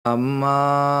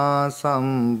Amma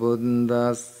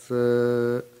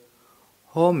Sambuddhassa.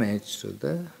 Homage to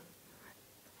the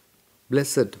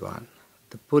Blessed One,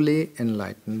 the fully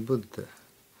enlightened Buddha.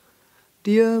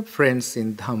 Dear friends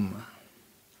in Dhamma,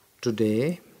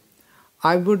 today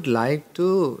I would like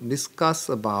to discuss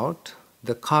about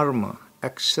the karma,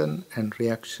 action and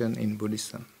reaction in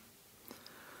Buddhism.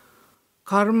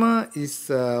 Karma is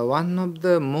one of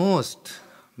the most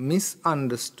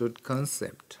misunderstood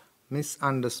concept,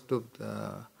 misunderstood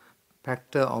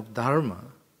factor of Dharma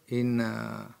in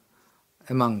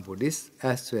among Buddhists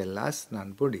as well as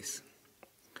non-Buddhists.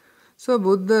 So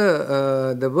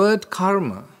Buddha, the word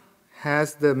karma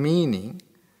has the meaning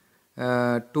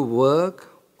to work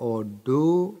or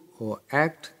do or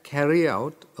act, carry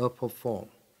out or perform.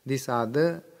 These are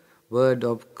the word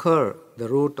of kar, the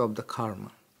root of the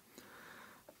karma.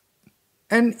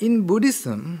 And in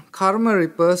Buddhism, karma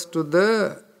refers to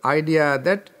the idea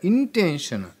that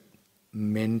intentional,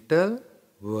 mental,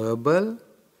 verbal,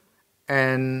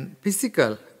 and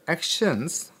physical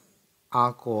actions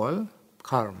are called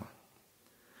karma.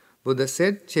 Buddha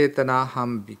said,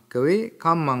 Chetanaham bhikkhave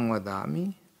kammang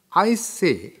vadami. I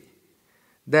say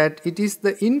that it is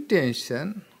the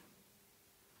intention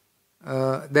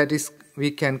that is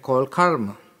we can call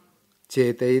karma.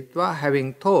 Chetayitva,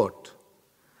 having thought.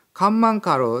 Kammang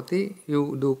karoti,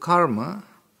 you do karma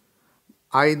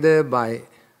either by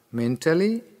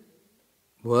mentally,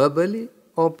 verbally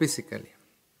or physically.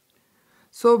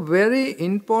 So very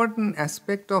important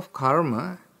aspect of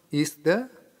karma is the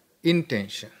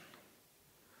intention.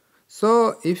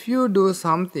 So if you do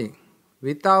something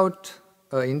without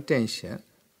intention,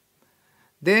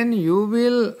 then you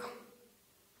will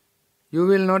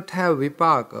not have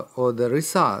vipaka or the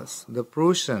results, the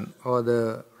fruition or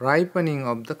the ripening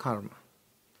of the karma.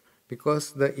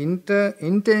 Because the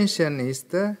intention is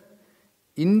the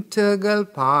integral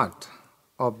part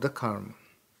of the karma.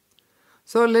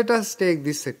 So let us take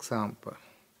this example.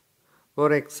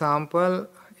 For example,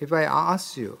 if I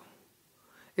ask you,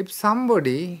 if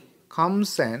somebody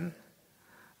comes and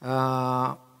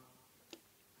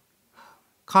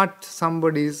cut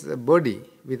somebody's body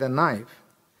with a knife,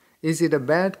 is it a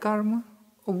bad karma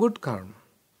or good karma?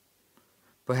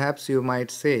 Perhaps you might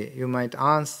say, you might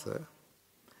answer,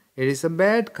 it is a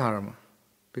bad karma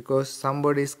because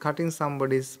somebody is cutting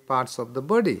somebody's parts of the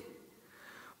body.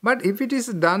 But if it is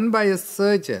done by a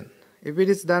surgeon, if it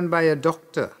is done by a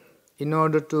doctor in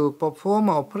order to perform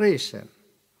an operation,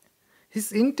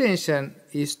 his intention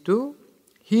is to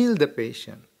heal the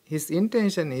patient. His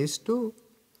intention is to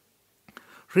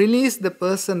release the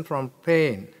person from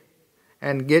pain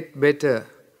and get better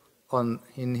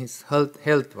in his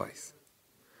health-wise.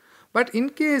 But in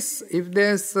case if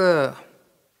there's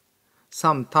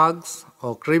some thugs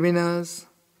or criminals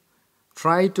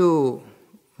try to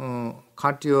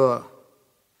cut your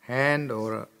hand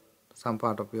or some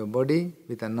part of your body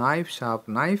with a knife, sharp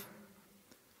knife,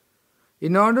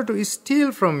 in order to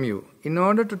steal from you, in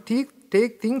order to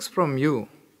take things from you,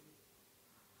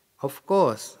 of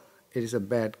course it is a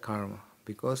bad karma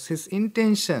because his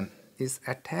intention is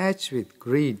attached with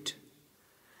greed,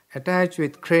 attached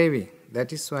with craving.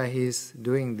 That is why he is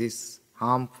doing this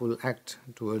harmful act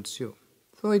towards you.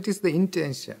 So it is the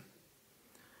intention.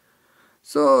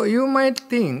 So you might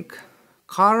think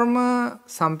karma,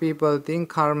 some people think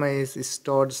karma is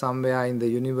stored somewhere in the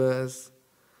universe,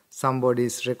 somebody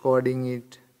is recording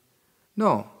it.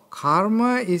 No,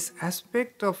 karma is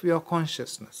aspect of your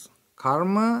consciousness.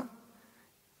 Karma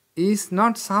is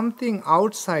not something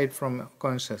outside from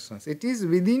consciousness. It is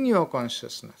within your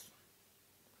consciousness.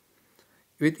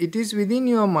 It is within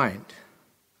your mind.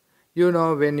 You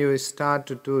know, when you start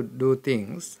to do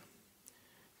things,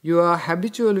 you are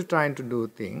habitually trying to do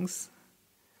things,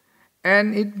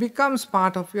 and it becomes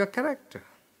part of your character.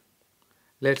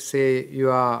 Let's say you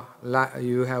have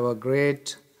a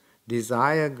great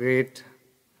desire, great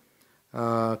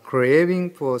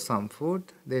craving for some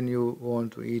food, then you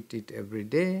want to eat it every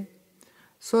day.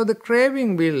 So the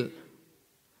craving will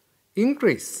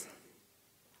increase.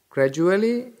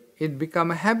 Gradually, it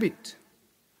becomes a habit.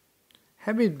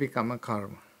 Habit become a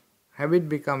karma. Habit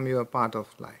become your part of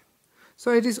life.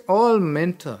 So it is all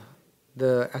mental.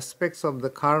 The aspects of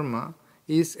the karma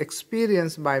is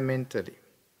experienced by mentally.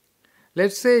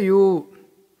 Let's say you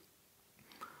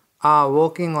are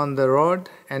walking on the road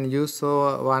and you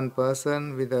saw one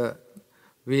person with a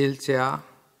wheelchair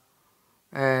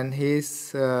and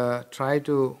he's trying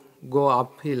to go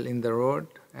uphill in the road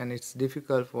and it's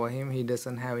difficult for him, he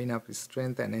doesn't have enough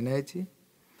strength and energy.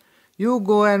 You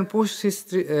go and push his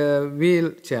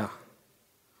wheelchair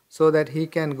so that he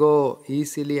can go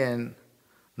easily and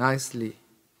nicely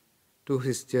to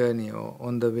his journey, or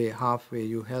on the way, halfway,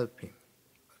 you help him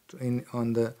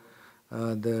on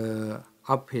the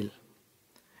uphill.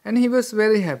 And he was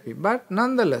very happy. But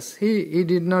nonetheless, he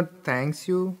did not thank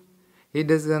you. He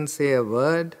doesn't say a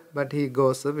word, but he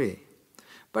goes away.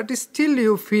 But still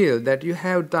you feel that you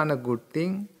have done a good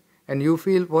thing, and you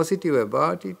feel positive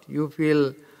about it. You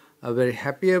feel very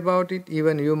happy about it.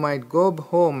 Even you might go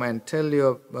home and tell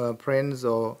your friends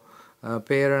or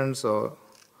parents or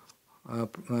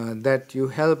that you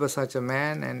help such a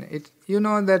man, and you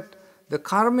know that the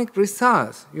karmic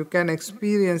results you can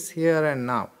experience here and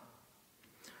now.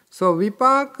 So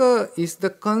vipaka is the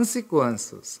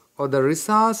consequences or the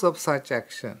results of such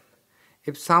action.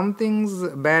 If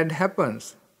something bad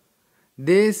happens,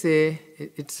 they say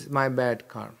it's my bad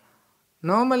karma.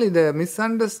 Normally the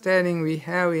misunderstanding we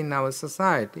have in our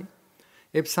society,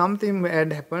 if something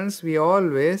bad happens, we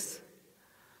always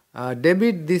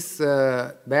debit this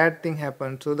bad thing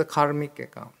happened to the karmic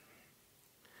account.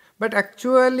 But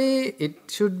actually it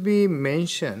should be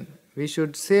mentioned, we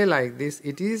should say like this: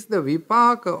 it is the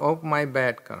vipaka of my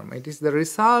bad karma. It is the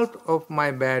result of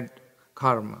my bad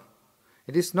karma.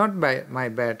 It is not my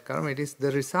bad karma, it is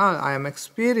the result. I am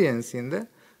experiencing the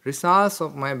results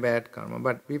of my bad karma.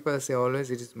 But people say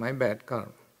always it is my bad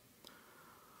karma.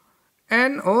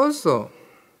 And also,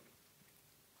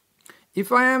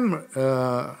 if I am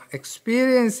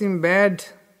experiencing bad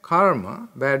karma,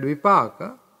 bad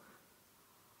vipaka,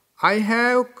 I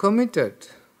have committed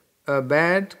a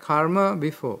bad karma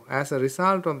before. As a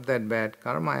result of that bad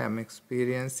karma, I am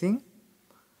experiencing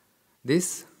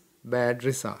this bad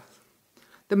result.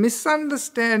 The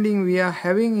misunderstanding we are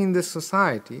having in the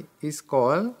society is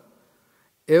called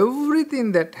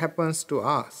everything that happens to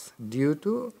us due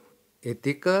to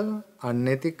ethical,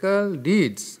 unethical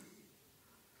deeds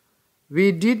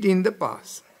we did in the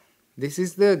past. This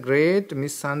is the great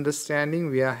misunderstanding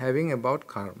we are having about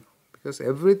karma. Because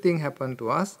everything happened to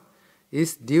us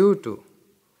is due to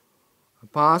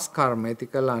past karma,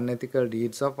 ethical, unethical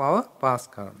deeds of our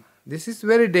past karma. This is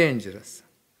very dangerous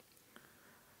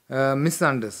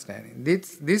misunderstanding.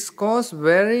 This causes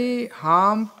very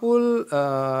harmful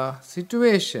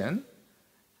situation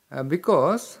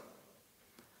because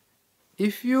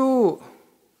if you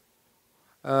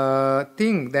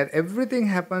think that everything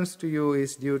happens to you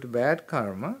is due to bad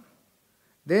karma,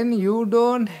 then you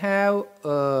don't have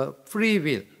free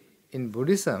will. In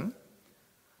Buddhism,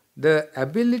 the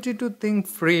ability to think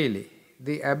freely,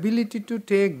 the ability to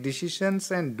take decisions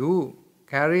and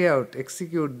carry out,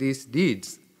 execute these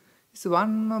deeds is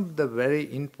one of the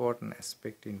very important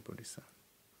aspects in Buddhism.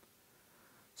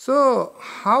 So,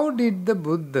 how did the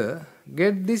Buddha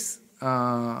get this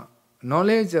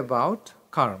knowledge about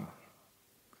karma?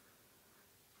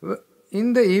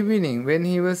 In the evening, when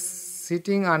he was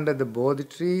sitting under the Bodhi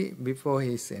tree before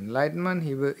his enlightenment,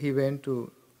 he went to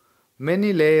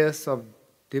many layers of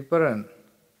different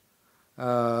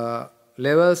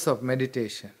levels of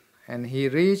meditation. And he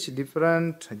reached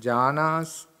different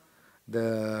jhanas,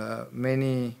 the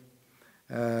many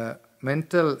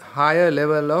mental higher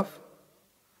level of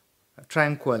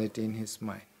tranquility in his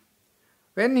mind.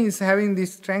 When he is having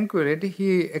this tranquility,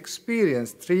 he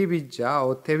experienced Trivijja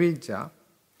or Tevijja.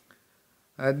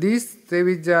 This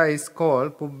Trivijja is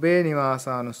called Pubbē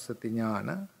Nivāsānussati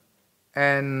Jnana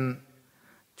and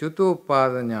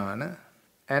Chutupada Jnana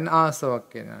and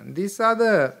Asavakya Jnana. These are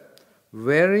the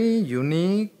very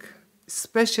unique,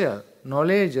 special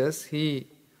knowledges he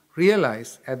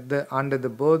realized under the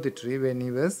Bodhi tree when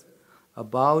he was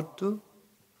about to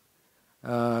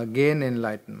gain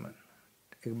enlightenment,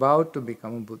 about to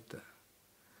become a Buddha.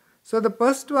 So the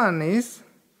first one is,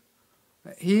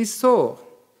 he saw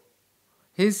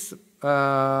his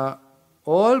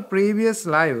all previous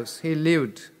lives he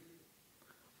lived.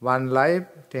 1 life,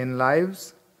 10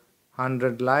 lives,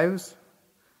 100 lives.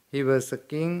 He was a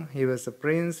king, he was a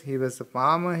prince, he was a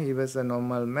farmer, he was a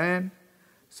normal man.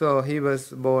 So he was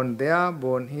born there,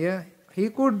 born here. He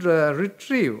could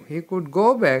retrieve, he could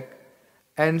go back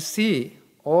and see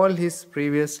all his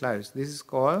previous lives. This is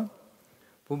called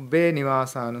Pubbē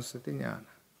Nivāsānussati Jnana.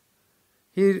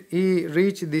 He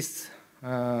reached this,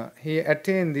 he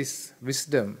attained this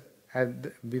wisdom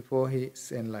before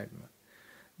his enlightenment.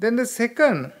 Then the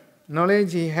second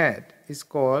knowledge he had is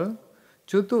called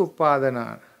Chutu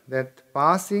Upadana, that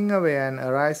passing away and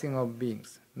arising of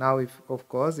beings. Now, of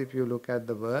course, if you look at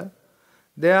the world,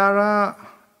 there are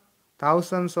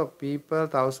thousands of people,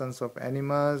 thousands of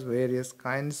animals, various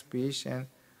kinds, species, and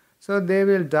so they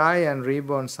will die and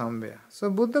reborn somewhere. So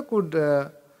Buddha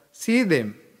could see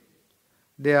them.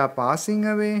 They are passing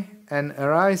away and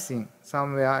arising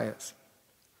somewhere else.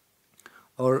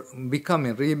 or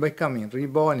becoming,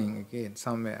 reborning again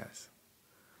somewhere else.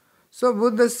 So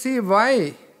Buddha see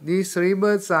why these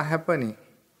rebirths are happening.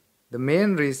 The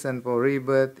main reason for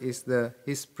rebirth is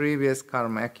his previous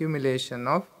karma, accumulation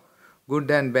of good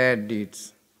and bad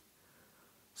deeds.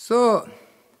 So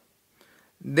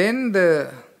then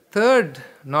the third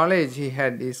knowledge he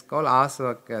had is called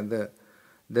asavakya,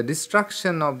 the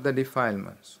destruction of the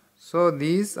defilements. So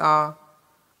these are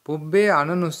pubbe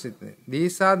ananusita.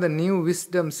 These are the new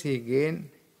wisdoms he gained,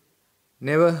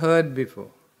 never heard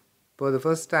before. For the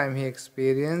first time he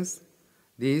experienced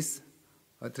these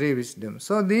three wisdoms.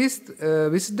 So these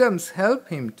wisdoms help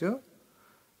him to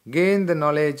gain the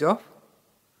knowledge of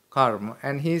karma.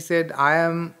 And he said, I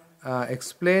am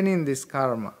explaining this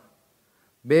karma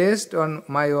based on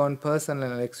my own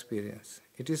personal experience.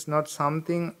 It is not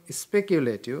something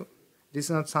speculative. It is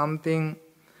not something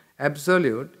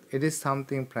absolute. It is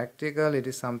something practical. It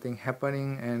is something happening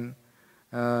and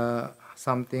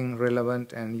something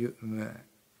relevant and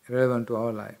relevant to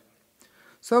our life.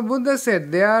 So Buddha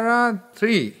said there are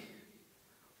three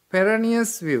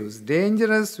perilous views,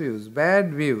 dangerous views,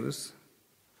 bad views,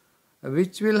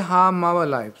 which will harm our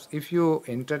lives. If you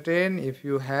entertain, if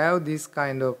you have these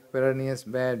kind of perilous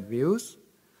bad views,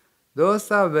 those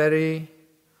are very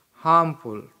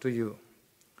harmful to you.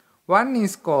 One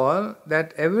is called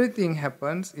that everything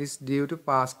happens is due to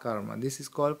past karma. This is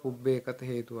called pubbe kata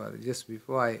hetuwada. Just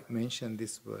before I mentioned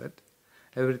this word,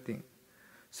 everything.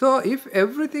 So if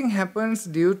everything happens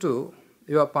due to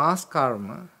your past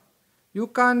karma, you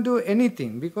can't do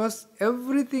anything because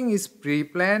everything is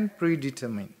pre-planned,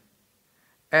 predetermined.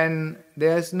 And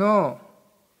there's no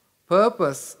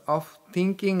purpose of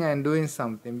thinking and doing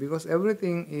something because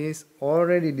everything is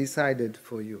already decided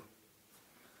for you.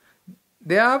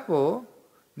 Therefore,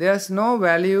 there's no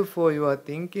value for your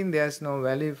thinking, there's no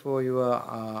value for your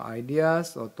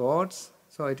ideas or thoughts.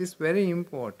 So it is very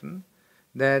important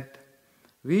that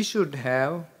we should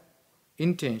have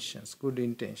intentions, good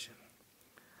intention.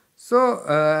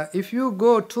 So if you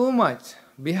go too much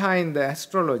behind the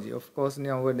astrology, of course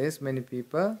nowadays many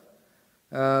people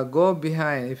go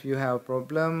behind. If you have a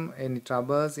problem, any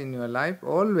troubles in your life,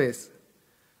 always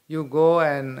you go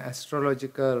an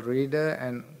astrological reader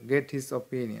and get his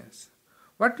opinions.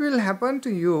 What will happen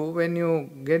to you when you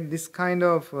get this kind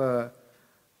of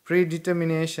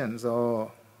predeterminations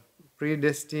or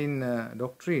predestined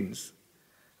doctrines?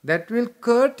 That will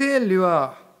curtail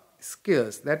your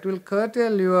skills, that will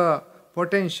curtail your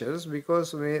potentials,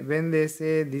 because when they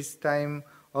say this time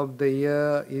of the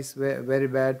year is very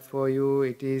bad for you,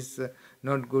 it is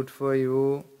not good for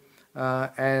you,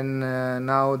 and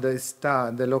now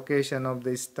the location of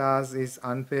the stars is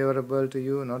unfavorable to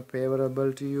you, not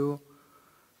favorable to you.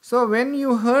 So when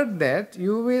you heard that,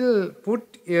 you will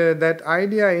put that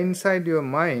idea inside your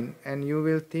mind and you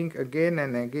will think again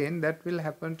and again. That will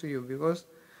happen to you because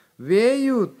where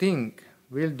you think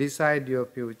will decide your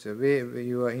future, where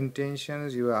your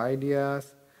intentions, your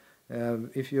ideas.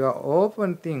 If you are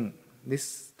open think,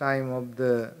 this time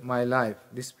of my life,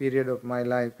 this period of my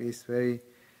life is very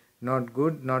not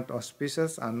good, not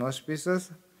auspicious,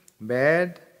 unauspicious,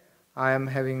 bad, I am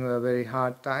having a very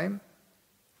hard time,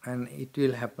 and it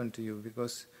will happen to you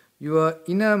because your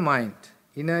inner mind,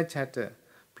 inner chatter,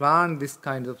 plant this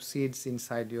kind of seeds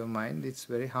inside your mind. It's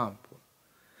very harmful.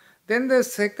 Then the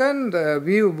second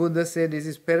view, Buddha said, this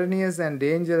is perilous and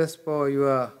dangerous for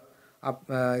your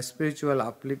spiritual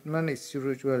upliftment,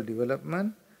 spiritual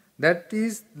development. That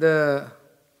is the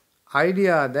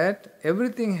idea that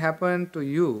everything happened to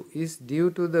you is due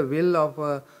to the will of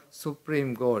a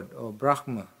supreme God or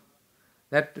Brahma.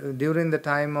 That during the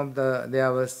time of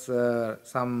there was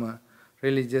some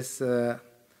religious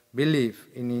belief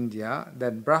in India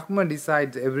that Brahma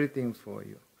decides everything for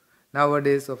you.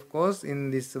 Nowadays, of course,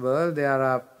 in this world there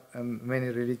are many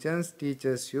religions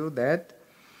teaches you that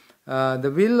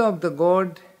the will of the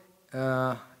God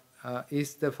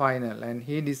is the final, and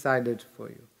He decided for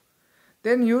you.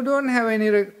 Then you don't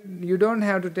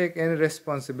have to take any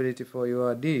responsibility for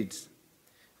your deeds.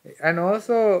 And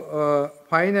also,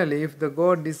 finally, if the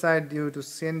God decides you to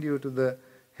send you to the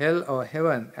hell or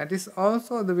heaven, that is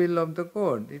also the will of the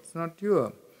God. It's not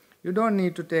your. You don't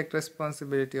need to take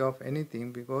responsibility of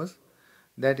anything because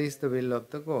that is the will of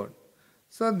the God.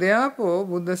 So therefore,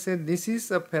 Buddha said this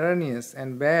is a perilous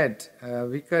and bad,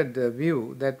 wicked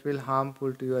view that will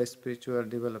harmful to your spiritual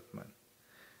development.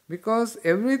 Because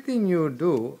everything you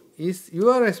do is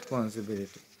your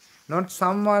responsibility, not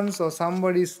someone's or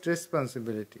somebody's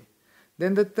responsibility.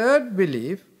 Then the third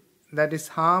belief that is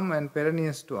harm and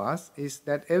perilous to us is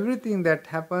that everything that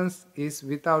happens is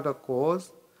without a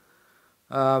cause,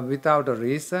 without a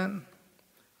reason.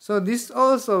 So this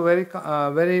also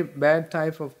very bad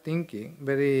type of thinking,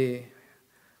 very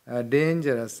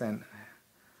dangerous and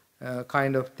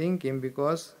kind of thinking,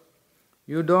 because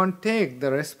you don't take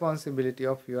the responsibility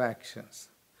of your actions.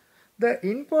 The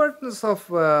importance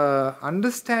of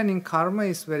understanding karma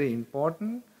is very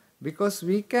important, because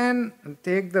we can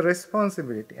take the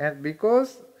responsibility, and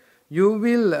because you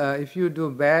will, if you do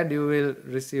bad, you will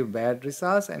receive bad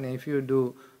results, and if you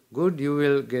do good, you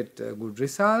will get good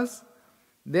results.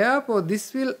 Therefore,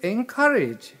 this will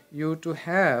encourage you to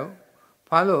to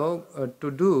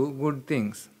do good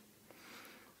things.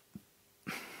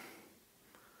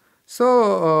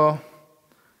 So,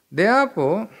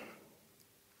 therefore,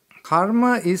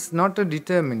 karma is not a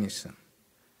determination.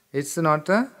 It's not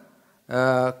a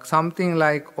something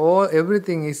like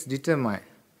everything is determined.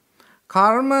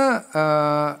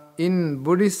 Karma, in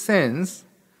Buddhist sense,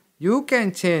 you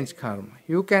can change karma,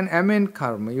 you can amend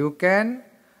karma, you can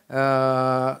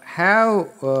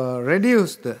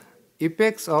reduce the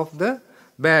effects of the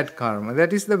bad karma.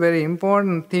 That is the very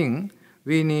important thing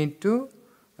we need to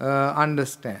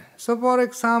understand. So, for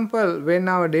example, when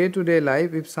our day-to-day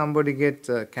life, if somebody gets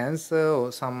cancer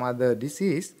or some other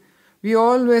disease, we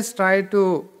always try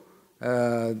to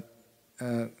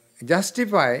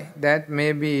justify that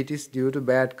maybe it is due to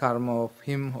bad karma of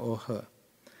him or her.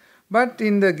 But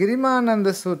in the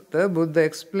Girimananda Sutta, Buddha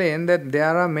explained that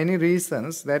there are many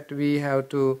reasons that we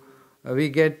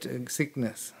get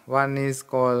sickness. One is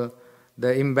called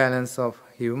the imbalance of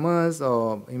humors,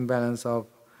 or imbalance of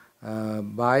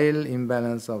bile,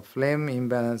 imbalance of phlegm,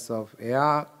 imbalance of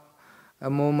air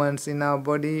movements in our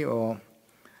body, or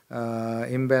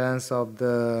imbalance of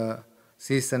the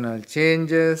seasonal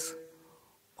changes,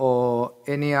 or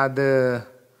any other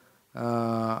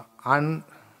unseen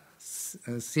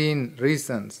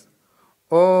reasons,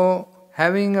 or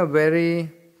having a very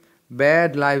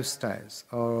bad lifestyles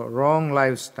or wrong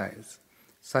lifestyles,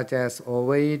 such as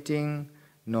overeating,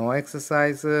 no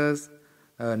exercises,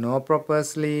 no proper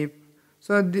sleep.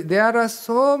 So there are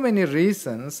so many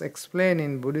reasons explained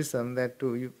in Buddhism that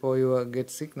for you get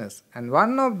sickness. And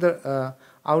one of the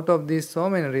out of these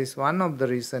so many reasons, one of the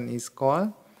reason is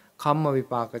called karma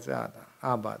vipaka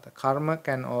abhata. Karma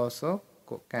can also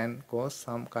cause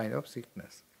some kind of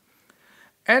sickness.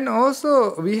 And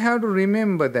also we have to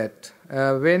remember that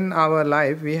when our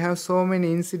life, we have so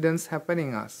many incidents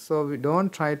happening us. So we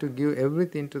don't try to give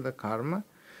everything to the karma.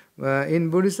 In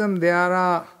Buddhism, there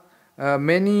are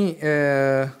many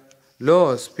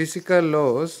laws, physical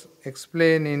laws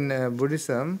explained in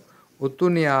Buddhism: Uttu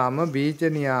niyama, bija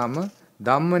niyama,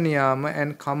 dhamma niyama,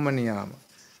 and kamma niyama.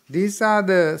 These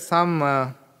are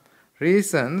some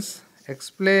reasons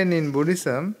explained in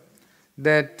Buddhism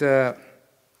that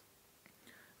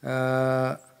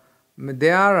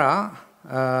there are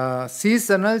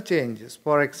seasonal changes.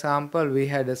 For example, we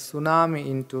had a tsunami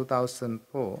in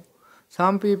 2004.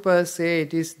 Some people say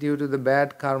it is due to the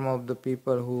bad karma of the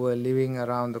people who were living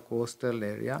around the coastal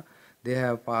area. They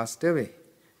have passed away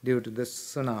due to the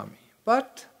tsunami.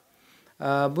 But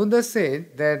Buddha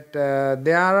said that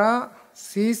there are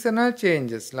seasonal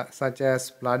changes such as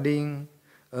flooding,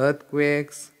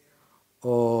 earthquakes,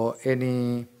 or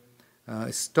any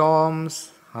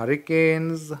storms,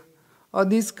 hurricanes, or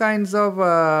these kinds of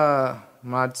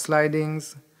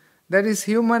mudslidings. That is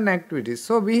human activities.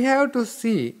 So we have to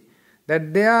see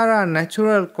that there are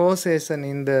natural causation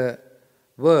in the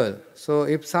world. So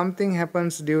if something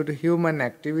happens due to human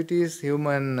activities,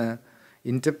 human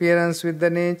interference with the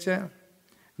nature,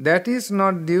 that is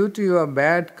not due to your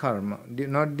bad karma,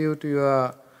 not due to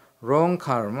your wrong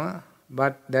karma,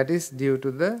 but that is due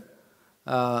to the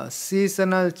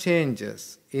seasonal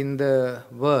changes in the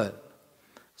world.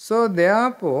 So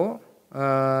therefore,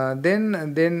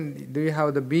 then do you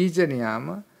have the bija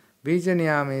niyama? Bija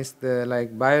niyama is the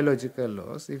like biological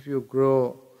laws. If you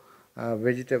grow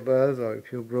vegetables, or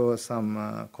if you grow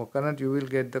some coconut, you will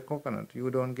get the coconut. You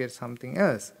don't get something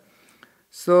else.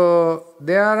 So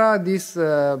there are these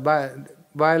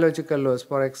biological laws.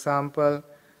 For example,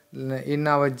 in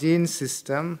our gene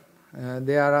system,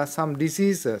 there are some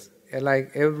diseases.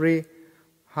 Like every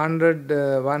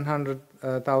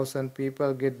 100,000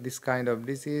 people get this kind of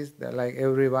disease. Like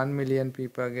every 1 million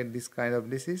people get this kind of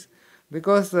disease.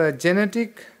 Because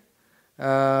genetic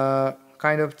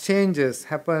kind of changes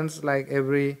happens like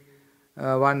every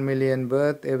 1 million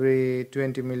birth, every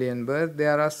 20 million birth,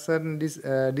 there are certain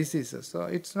diseases. So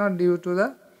it's not due to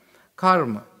the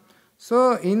karma.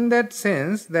 So in that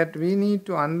sense, that we need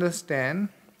to understand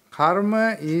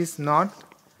karma is not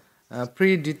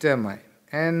predetermined.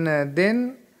 And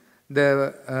then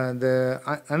the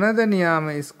another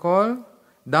niyama is called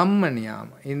dhamma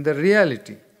niyama. In the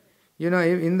reality,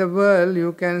 In the world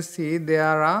you can see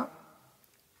there are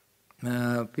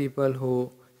people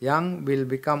who young will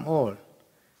become old.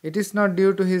 It is not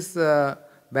due to his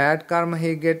bad karma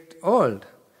he get old.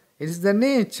 It is the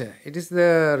nature. It is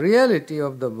the reality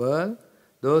of the world.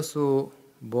 Those who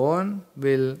born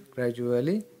will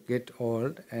gradually get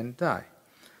old and die.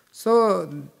 So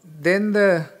then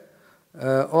the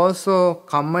also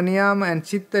karma niyama and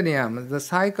chitta niyama, the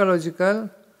psychological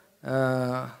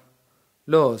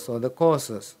laws or the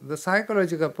causes. The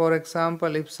psychological, for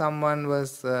example, if someone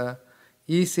was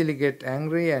easily get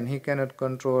angry and he cannot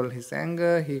control his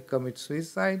anger, he commits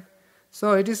suicide.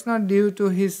 So it is not due to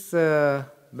his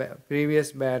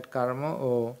previous bad karma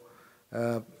or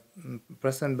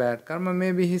present bad karma,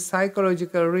 maybe his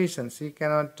psychological reasons. He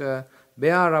cannot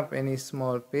bear up any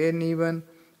small pain even,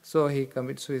 so he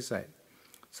commits suicide.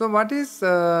 So what is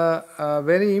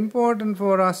very important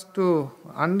for us to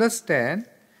understand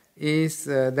is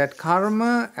that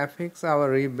karma affects our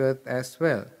rebirth as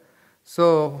well.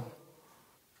 So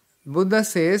Buddha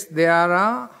says there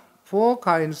are 4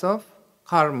 kinds of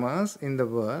karmas in the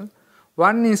world.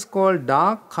 One is called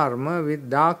dark karma with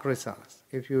dark results.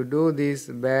 If you do these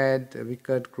bad,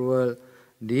 wicked, cruel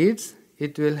deeds,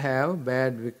 it will have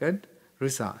bad, wicked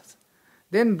results.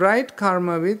 Then bright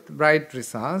karma with bright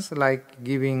results, like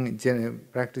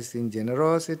practicing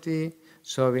generosity,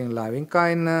 showing loving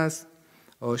kindness,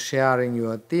 or sharing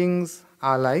your things,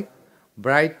 are like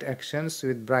bright actions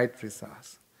with bright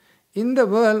results. In the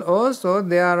world also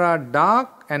there are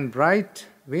dark and bright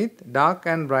with dark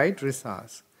and bright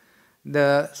results.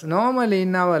 Normally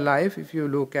in our life, if you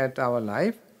look at our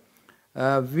life,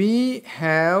 we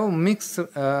have mixed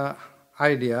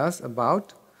ideas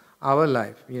about our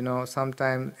life.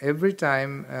 Sometimes, every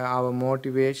time our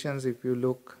motivations, if you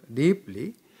look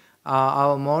deeply,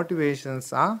 our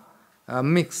motivations are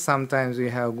mixed. Sometimes we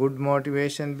have good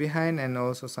motivation behind, and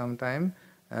also sometimes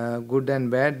good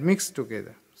and bad mixed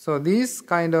together. So these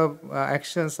kind of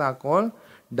actions are called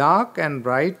dark and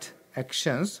bright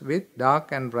actions with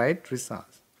dark and bright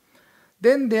results.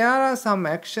 Then there are some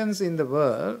actions in the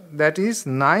world that is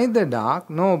neither dark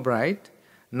nor bright,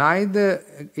 neither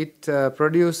it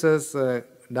produces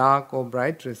dark or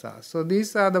bright results. So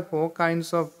these are the 4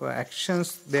 kinds of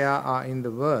actions there are in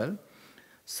the world.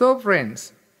 So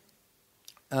friends,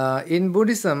 in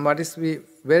Buddhism, what is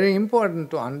very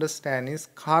important to understand is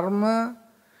karma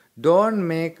don't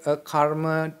make a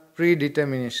karma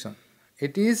predetermination.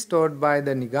 It is taught by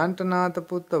the Nigantanatha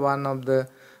Putta, one of the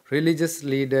religious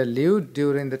leaders lived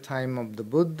during the time of the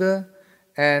Buddha,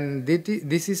 and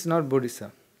this is not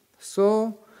Buddhism.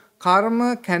 So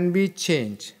karma can be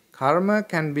changed, karma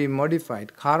can be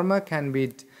modified, karma can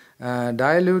be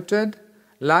diluted.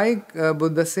 Like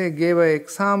Buddha gave an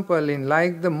example in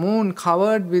like the moon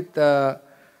covered with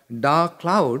dark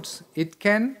clouds, it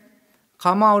can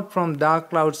come out from dark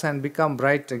clouds and become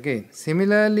bright again.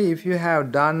 Similarly, if you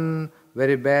have done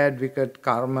very bad, wicked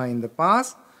karma in the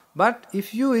past, but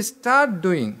if you start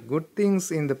doing good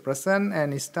things in the present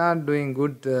and start doing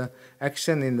good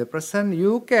action in the present,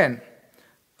 you can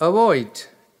avoid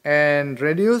and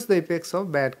reduce the effects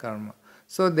of bad karma.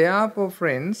 So therefore,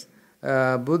 friends,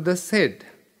 Buddha said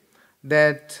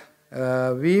that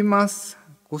we must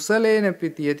kusalena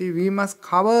pitiyati, we must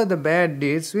cover the bad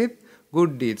deeds with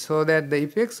good deeds so that the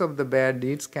effects of the bad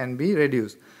deeds can be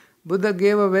reduced. Buddha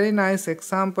gave a very nice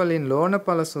example in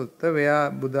Lonapala Sutta,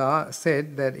 where Buddha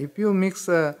said that if you mix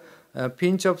a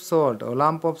pinch of salt or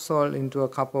lump of salt into a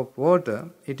cup of water,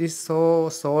 it is so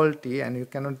salty and you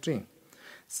cannot drink.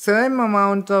 Same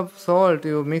amount of salt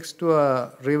you mix to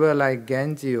a river like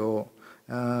Ganges or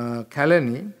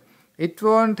Kalani, it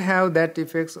won't have that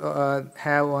effects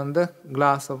have on the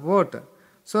glass of water.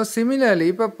 So similarly,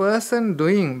 if a person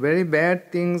doing very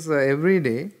bad things every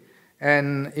day,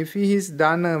 and if he has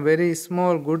done a very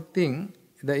small good thing,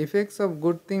 the effects of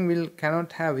good thing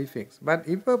cannot have effects. But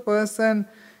if a person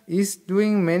is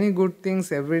doing many good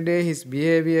things every day, his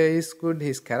behavior is good,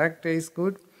 his character is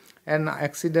good, and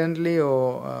accidentally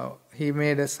or he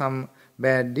made some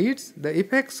bad deeds, the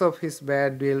effects of his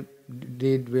bad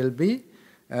deed will be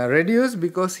reduced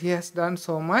because he has done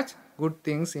so much good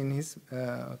things in his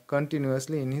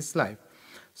continuously in his life.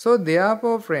 So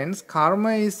therefore, friends,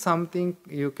 karma is something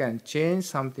you can change,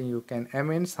 something you can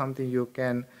amend, something you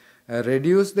can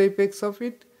reduce the effects of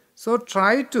it. So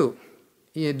try to,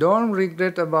 don't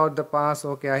regret about the past,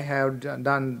 okay, I have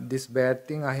done this bad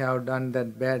thing, I have done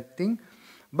that bad thing.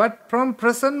 But from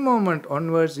present moment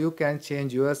onwards, you can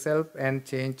change yourself and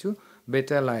change to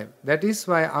better life. That is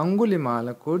why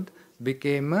Angulimala could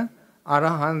became a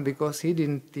Arahant, because he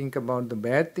didn't think about the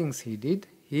bad things he did.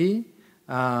 He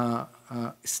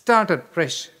started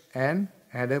fresh and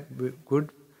had a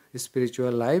good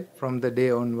spiritual life. From the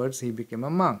day onwards he became a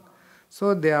monk.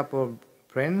 So therefore,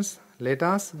 friends, let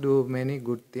us do many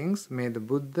good things. May the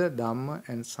Buddha, Dhamma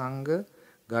and Sangha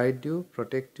guide you,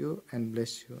 protect you and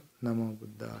bless you. Namo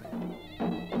Buddhaya.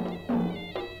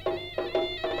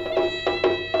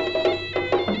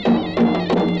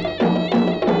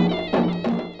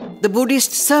 The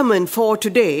Buddhist sermon for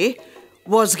today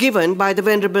was given by the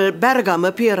Venerable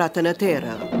Piyarathana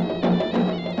Thero.